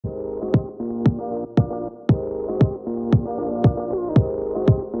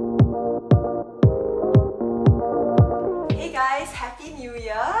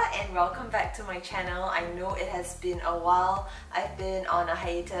welcome back to my channel. I know it has been a while. I've been on a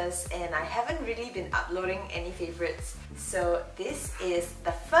hiatus and I haven't really been uploading any favorites. So this is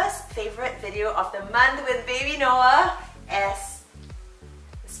the first favorite video of the month with baby Noah as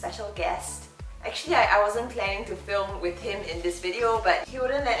a special guest. Actually, I wasn't planning to film with him in this video, but he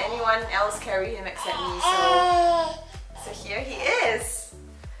wouldn't let anyone else carry him except me, so here he is.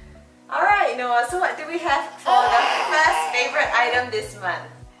 Alright Noah, so what do we have for the first favorite item this month?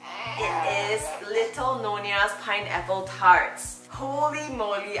 It is little Nonya's pineapple tarts. Holy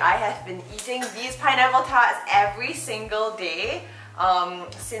moly, I have been eating these pineapple tarts every single day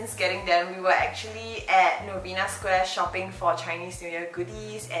since getting them. We were actually at Novena Square shopping for Chinese New Year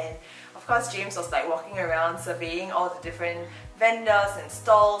goodies, and of course James was like walking around surveying all the different vendors and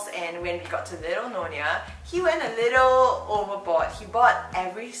stalls, and when we got to little Nonya, he went a little overboard. He bought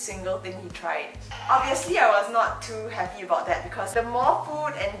every single thing he tried. Obviously I was not too happy about that because the more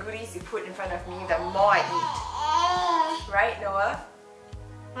food and goodies you put in front of me, the more I eat. Right Noah?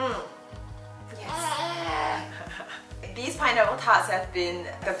 Yes. These pineapple tarts have been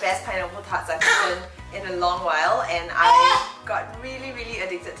the best pineapple tarts I've eaten in a long while, and I got really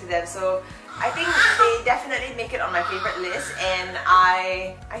addicted to them. So I think they definitely make it on my favorite list, and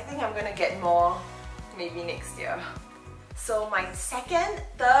I think I'm gonna get more maybe next year. So my second,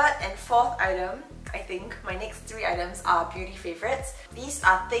 third and fourth item, I think my next three items are beauty favorites. These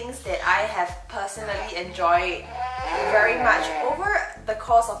are things that I have personally enjoyed very much over the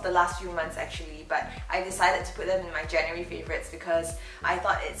course of the last few months actually, but I decided to put them in my January favorites because I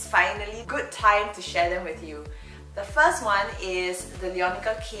thought it's finally good time to share them with you. The first one is the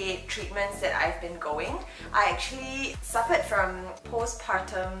LEONICA K treatments that I've been going. I actually suffered from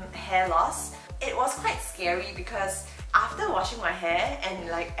postpartum hair loss. It was quite scary because after washing my hair, and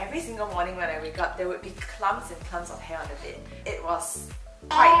like every single morning when I wake up, there would be clumps and clumps of hair on the bed. It was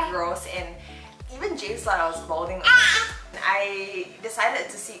quite gross, and even James thought I was balding. I decided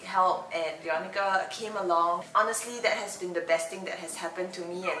to seek help, and LEONICA came along. Honestly, that has been the best thing that has happened to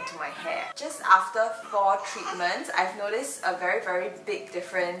me and to my hair. Just after 4 treatments, I've noticed a very big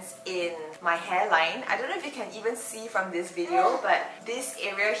difference in my hairline. I don't know if you can even see from this video, but this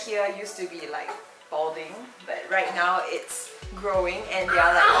area here used to be like balding, but right now it's growing and there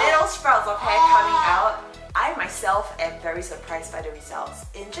are like little sprouts of hair coming out. I myself am very surprised by the results.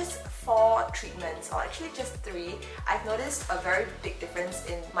 In just 4 treatments, or actually just 3, I've noticed a very big difference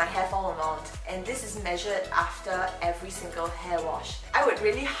in my hair fall amount, and this is measured after every single hair wash. I would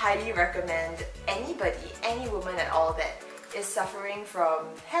really highly recommend anybody, any woman at all that is suffering from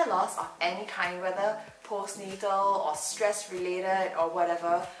hair loss of any kind, whether postnatal or stress related or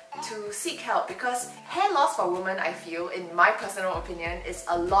whatever, to seek help, because hair loss for women, I feel, in my personal opinion, is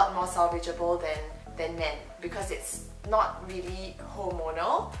a lot more salvageable than men, because it's not really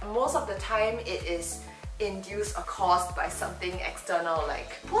hormonal. Most of the time it is induced or caused by something external,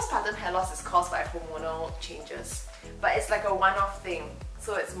 like postpartum hair loss is caused by hormonal changes, but it's like a one-off thing,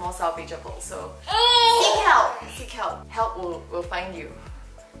 so it's more salvageable. So seek help. Help will find you.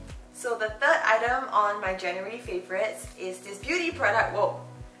 So the third item on my January favorites is this beauty product. Whoa!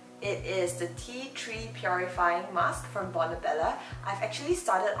 It is the Tea Tree Purifying Mask from BONABELLA. I've actually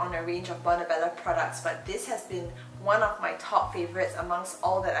started on a range of BONABELLA products, but this has been one of my top favorites amongst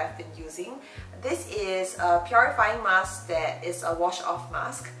all that I've been using. This is a purifying mask that is a wash-off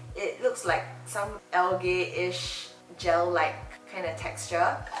mask. It looks like some algae-ish gel-like kind of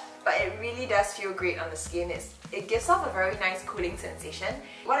texture, but it really does feel great on the skin. It gives off a very nice cooling sensation.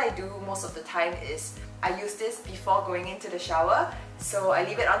 What I do most of the time is I use this before going into the shower. So I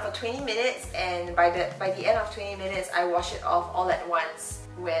leave it on for 20 minutes, and by the end of 20 minutes I wash it off all at once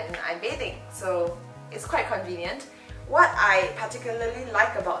when I'm bathing. So it's quite convenient. What I particularly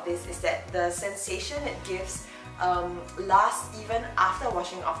like about this is that the sensation it gives lasts even after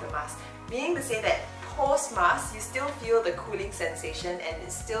washing off the mask. Meaning to say that post-mask, you still feel the cooling sensation and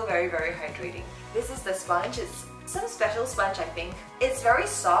it's still very hydrating. This is the sponge. It's some special sponge, I think. It's very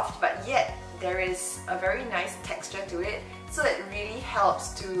soft, but yet there is a very nice texture to it, so it really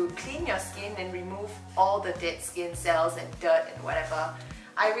helps to clean your skin and remove all the dead skin cells and dirt and whatever.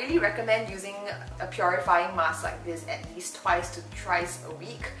 I really recommend using a purifying mask like this at least twice to thrice a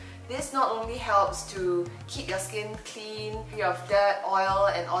week. This not only helps to keep your skin clean, free of dirt, oil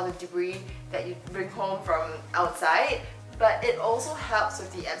and all the debris that you bring home from outside, but it also helps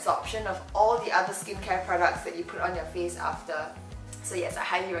with the absorption of all the other skincare products that you put on your face after. So yes, I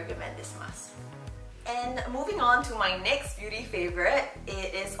highly recommend this mask. And moving on to my next beauty favorite,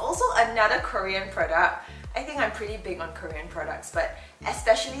 it is also another Korean product. I think I'm pretty big on Korean products, but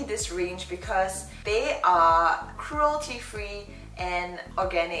especially this range because they are cruelty-free and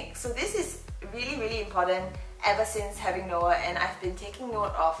organic. So this is really important ever since having Noah, and I've been taking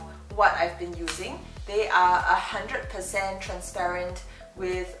note of what I've been using. They are 100% transparent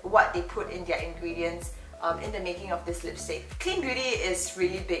with what they put in their ingredients in the making of this lipstick. Clean beauty is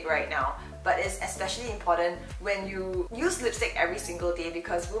really big right now, but it's especially important when you use lipstick every single day,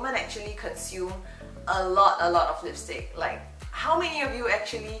 because women actually consume a lot of lipstick. Like, how many of you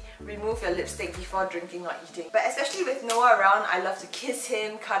actually remove your lipstick before drinking or eating? But especially with Noah around, I love to kiss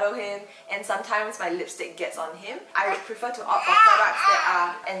him, cuddle him, and sometimes my lipstick gets on him. I would prefer to opt for products that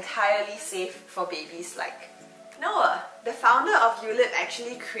are entirely safe for babies like Noah. The founder of YULIP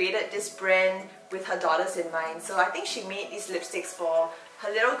actually created this brand with her daughters in mind. So I think she made these lipsticks for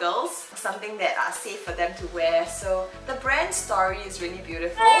her little girls, something that are safe for them to wear. So the brand story is really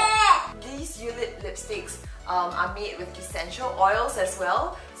beautiful. These YULIP lipsticks are made with essential oils as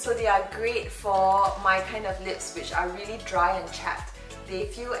well, so they are great for my kind of lips which are really dry and chapped. They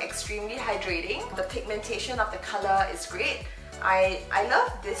feel extremely hydrating. The pigmentation of the color is great. I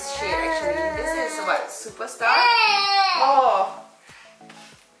love this shade actually. This is what, Superstar? Oh!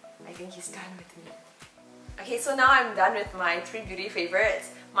 I think he's done with me. Okay, so now I'm done with my 3 beauty favorites.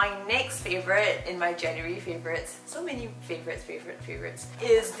 My next favorite in my January favorites, so many favorites,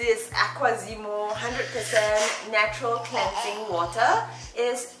 is this ACQUASSIMO 100% natural cleansing water.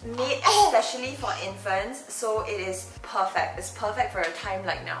 It's made especially for infants, so it is perfect. It's perfect for a time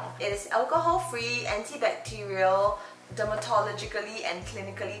like now. It is alcohol-free, antibacterial, dermatologically and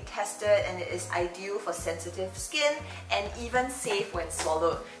clinically tested, and it is ideal for sensitive skin and even safe when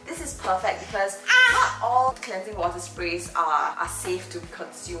swallowed. This is perfect because not all cleansing water sprays are safe to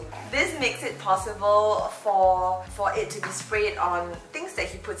consume. This makes it possible for it to be sprayed on things that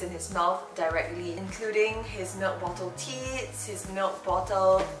he puts in his mouth directly, including his milk bottle teats, his milk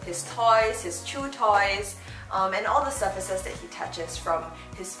bottle, his toys, his chew toys, and all the surfaces that he touches, from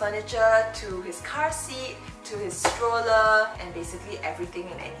his furniture to his car seat to his stroller, and basically everything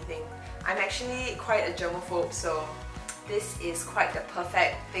and anything. I'm actually quite a germaphobe, so this is quite the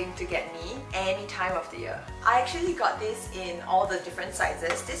perfect thing to get me any time of the year. I actually got this in all the different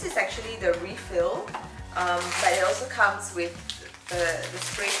sizes. This is actually the refill, but it also comes with the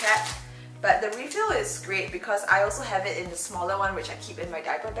spray cap. But the refill is great because I also have it in the smaller one, which I keep in my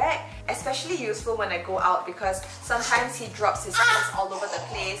diaper bag. Especially useful when I go out because sometimes he drops his things all over the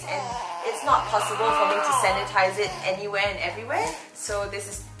place and it's not possible for me to sanitize it anywhere and everywhere. So this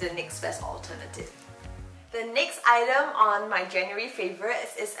is the next best alternative. The next item on my January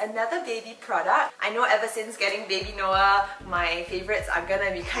favorites is another baby product. I know ever since getting baby Noah, my favorites are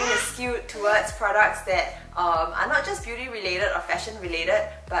gonna be kind of skewed towards products that are not just beauty related or fashion related,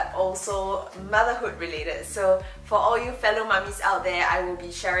 but also motherhood related. So for all you fellow mummies out there, I will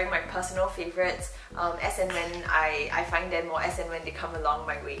be sharing my personal favorites as and when I find them, or as and when they come along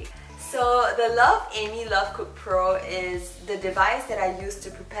my way. So the LOVEAMME Love Cook Pro is the device that I use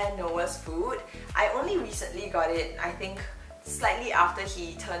to prepare Noah's food. I only recently got it, I think slightly after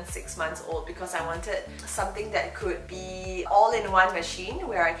he turned 6 months old, because I wanted something that could be all-in-one machine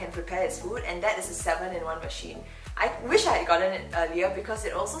where I can prepare his food, and that is a 7-in-1 machine. I wish I had gotten it earlier because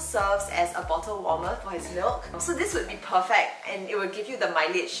it also serves as a bottle warmer for his milk. So this would be perfect, and it would give you the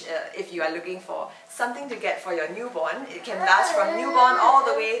mileage if you are looking for something to get for your newborn. It can last from newborn all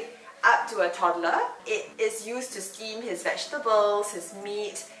the way up to a toddler. It is used to steam his vegetables, his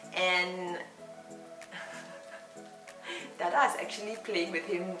meat, and Dada is actually playing with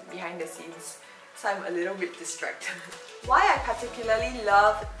him behind the scenes, so I'm a little bit distracted. Why I particularly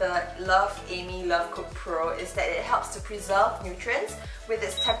love the LOVEAMME Love Cook Pro is that it helps to preserve nutrients with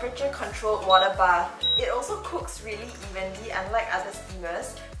its temperature controlled water bath. It also cooks really evenly, unlike other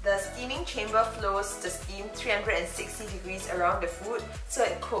steamers. The steaming chamber flows the steam 360 degrees around the food, so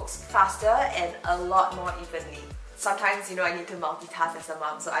it cooks faster and a lot more evenly. Sometimes, you know, I need to multitask as a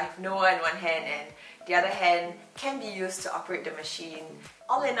mom, so I have Noah in one hand and the other hand can be used to operate the machine.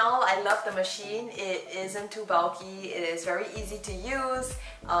 All in all, I love the machine. It isn't too bulky, it is very easy to use,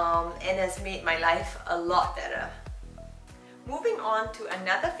 and has made my life a lot better. Moving on to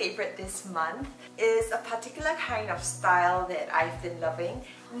another favorite this month is a particular kind of style that I've been loving.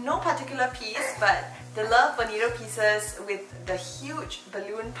 No particular piece, but the Love Bonito pieces with the huge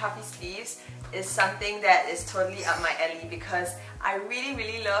balloon puffy sleeves is something that is totally up my alley, because I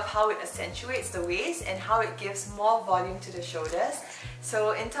really love how it accentuates the waist and how it gives more volume to the shoulders.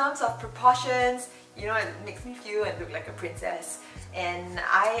 So in terms of proportions, you know, it makes me feel and look like a princess. And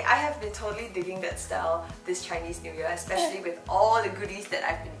I have been totally digging that style this Chinese New Year, especially with all the goodies that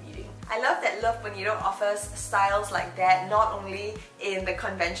I've been eating. I love that Love Bonito offers styles like that, not only in the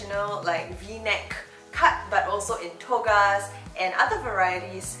conventional like V-neck cut but also in togas and other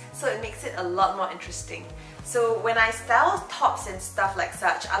varieties, so it makes it a lot more interesting. So when I style tops and stuff like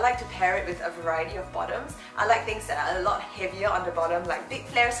such, I like to pair it with a variety of bottoms. I like things that are a lot heavier on the bottom, like big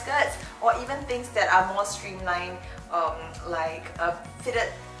flare skirts, or even things that are more streamlined, like a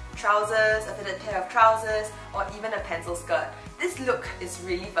fitted trousers, a fitted pair of trousers, or even a pencil skirt. This look is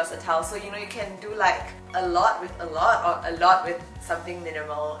really versatile, so you know, you can do like a lot with a lot, or a lot with something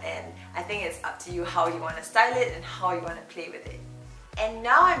minimal, and I think it's up to you how you want to style it and how you want to play with it. And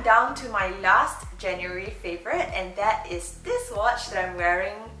now I'm down to my last January favorite, and that is this watch that I'm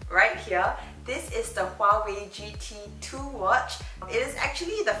wearing right here. This is the Huawei GT2 watch. It is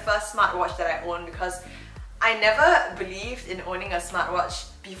actually the first smartwatch that I own because I never believed in owning a smartwatch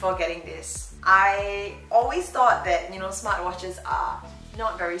before getting this. I always thought that, you know, smartwatches are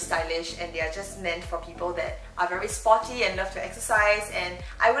not very stylish and they are just meant for people that are very sporty and love to exercise, and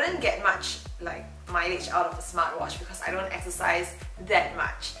I wouldn't get much like mileage out of a smartwatch because I don't exercise that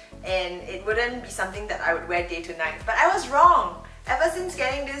much, and it wouldn't be something that I would wear day to night. But I was wrong! Ever since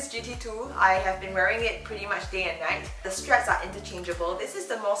getting this GT2, I have been wearing it pretty much day and night. The straps are interchangeable. This is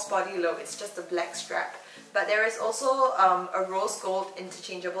the more sporty look, it's just a black strap. But there is also a rose gold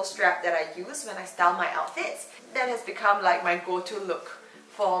interchangeable strap that I use when I style my outfits. That has become like my go-to look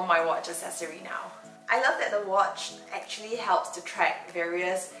for my watch accessory now. I love that the watch actually helps to track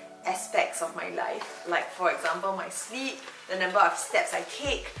various aspects of my life, like for example my sleep, the number of steps I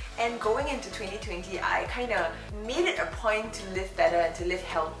take, and going into 2020 I kind of made it a point to live better and to live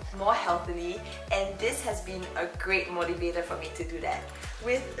more healthily, and this has been a great motivator for me to do that.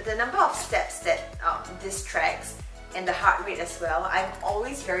 With the number of steps that this tracks and the heart rate as well, I'm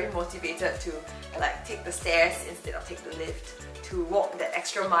always very motivated to like take the stairs instead of take the lift, to walk that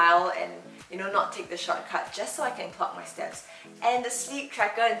extra mile and, you know, not take the shortcut just so I can clock my steps. And the sleep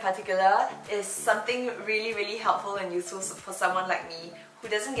tracker in particular is something really helpful and useful for someone like me who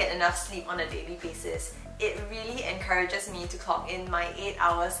doesn't get enough sleep on a daily basis. It really encourages me to clock in my 8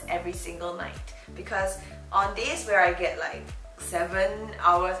 hours every single night, because on days where I get like 7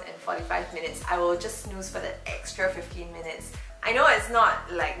 hours and 45 minutes, I will just snooze for that extra 15 minutes. I know it's not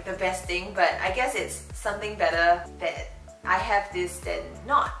like the best thing, but I guess it's something better that I have this than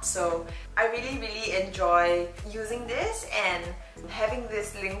not. So I really enjoy using this and having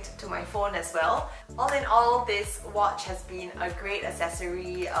this linked to my phone as well. All in all, this watch has been a great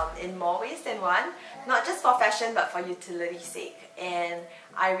accessory in more ways than one, not just for fashion but for utility's sake, and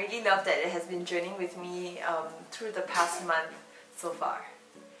I really love that it has been journeying with me through the past month so far.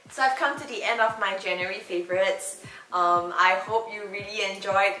 So I've come to the end of my January favorites. I hope you really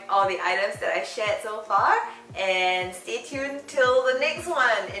enjoyed all the items that I shared so far, and stay tuned till the next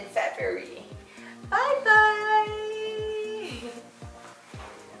one in February. Bye bye!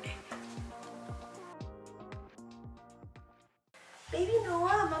 Baby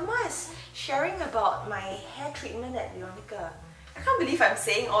Noah, Mama is sharing about my hair treatment at LEONICA. I can't believe I'm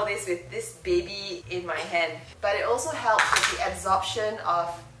saying all this with this baby in my hand. But it also helps with the absorption of...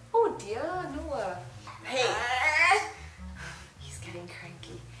 Oh dear, Noah. Hey! He's getting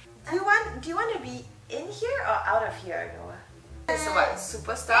cranky. Do you want to be in here or out of here, Noah? This is what,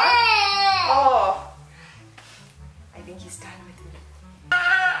 superstar? Oh! I think he's done with me.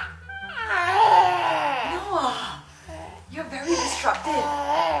 Noah! You're very disruptive.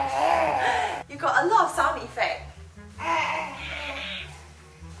 You got a lot of sound effects.